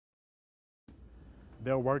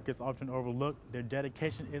Their work is often overlooked, their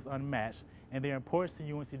dedication is unmatched, and their importance to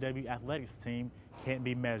UNCW athletics team can't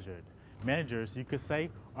be measured. Managers, you could say,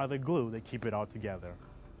 are the glue that keep it all together.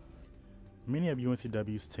 Many of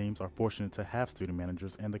UNCW's teams are fortunate to have student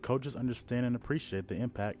managers, and the coaches understand and appreciate the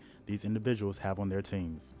impact these individuals have on their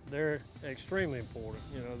teams. They're extremely important.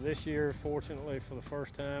 This year, fortunately, for the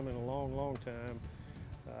first time in a long, long time,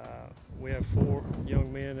 we have 4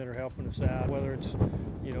 young men that are helping us out, whether it's,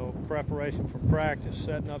 preparation for practice,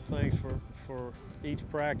 setting up things for each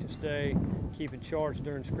practice day, keeping charts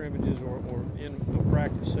during scrimmages or in a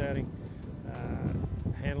practice setting,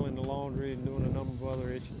 handling the laundry and doing a number of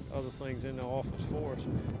other things in the office for us.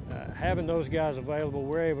 Having those guys available,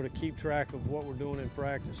 we're able to keep track of what we're doing in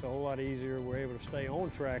practice a whole lot easier. We're able to stay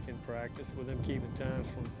on track in practice with them keeping times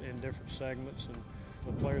in different segments, and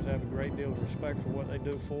the players have a great deal of respect for what they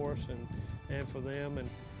do for us and for them, and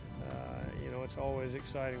it's always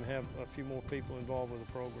exciting to have a few more people involved with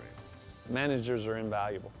the program. Managers are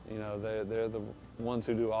invaluable. They're the ones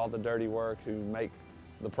who do all the dirty work, who make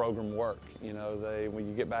the program work. When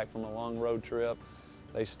you get back from a long road trip,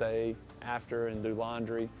 they stay after and do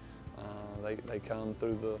laundry. They come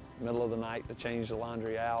through the middle of the night to change the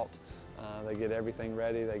laundry out. They get everything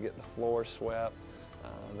ready. They get the floor swept.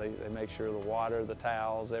 They make sure the water, the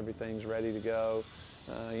towels, everything's ready to go.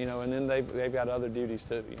 And then they've got other duties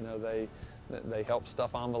too. They help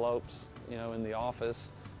stuff envelopes, in the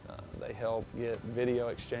office. They help get video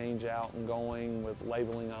exchange out and going with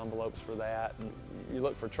labeling envelopes for that. And you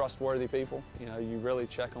look for trustworthy people. You really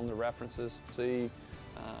check on the references, see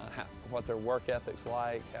what their work ethic's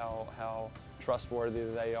like, how trustworthy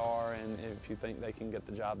they are, and if you think they can get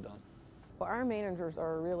the job done. Well, our managers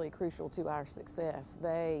are really crucial to our success.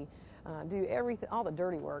 They do everything, all the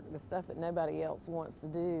dirty work, the stuff that nobody else wants to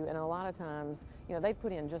do, and a lot of times, they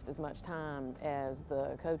put in just as much time as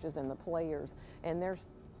the coaches and the players, and their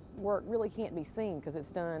work really can't be seen because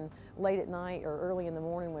it's done late at night or early in the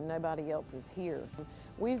morning when nobody else is here.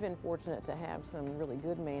 We've been fortunate to have some really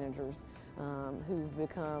good managers who've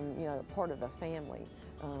become, part of the family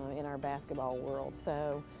in our basketball world.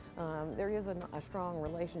 So there is a strong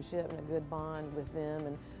relationship and a good bond with them,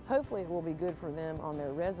 and hopefully it will be good for them on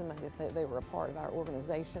their resume to say they were a part of our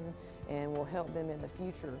organization and will help them in the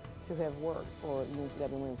future to have worked for the UNCW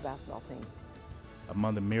women's basketball team.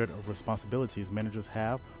 Among the myriad of responsibilities managers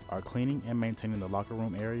have are cleaning and maintaining the locker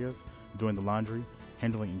room areas, doing the laundry,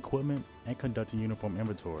 handling equipment, and conducting uniform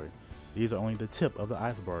inventory. These are only the tip of the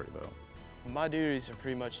iceberg, though. My duties are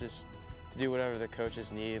pretty much just to do whatever the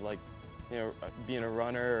coaches need, like being a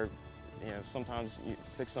runner, or sometimes you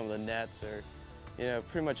fix some of the nets, or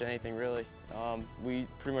pretty much anything really. We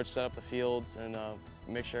pretty much set up the fields and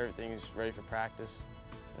make sure everything's ready for practice,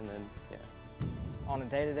 and then on a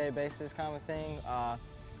day-to-day basis kind of thing.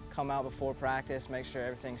 Come out before practice, make sure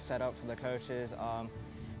everything's set up for the coaches,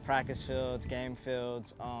 practice fields, game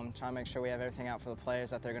fields, try to make sure we have everything out for the players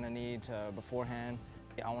that they're going to need beforehand.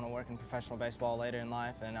 I want to work in professional baseball later in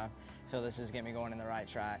life, and I feel this is getting me going in the right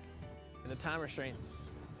track. The time restraint's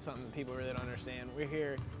something that people really don't understand.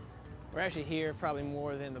 We're actually here probably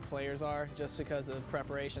more than the players are, just because of the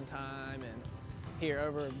preparation time and here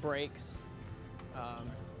over breaks.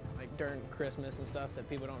 Like during Christmas and stuff that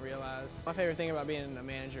people don't realize. My favorite thing about being a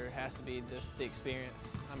manager has to be just the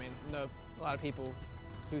experience. I mean, a lot of people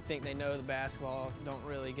who think they know the basketball don't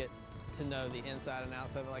really get to know the inside and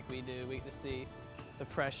outs of it like we do. We get to see the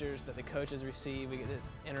pressures that the coaches receive, we get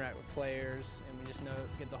to interact with players, and we just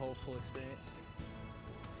get the whole full experience.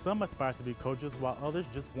 Some aspire to be coaches, while others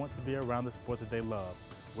just want to be around the sport that they love.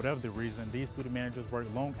 Whatever the reason, these student managers work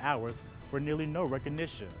long hours for nearly no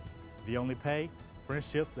recognition. The only pay?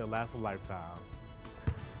 Friendships that last a lifetime.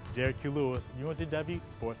 Derek Q. Lewis, UNCW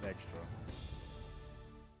Sports Extra.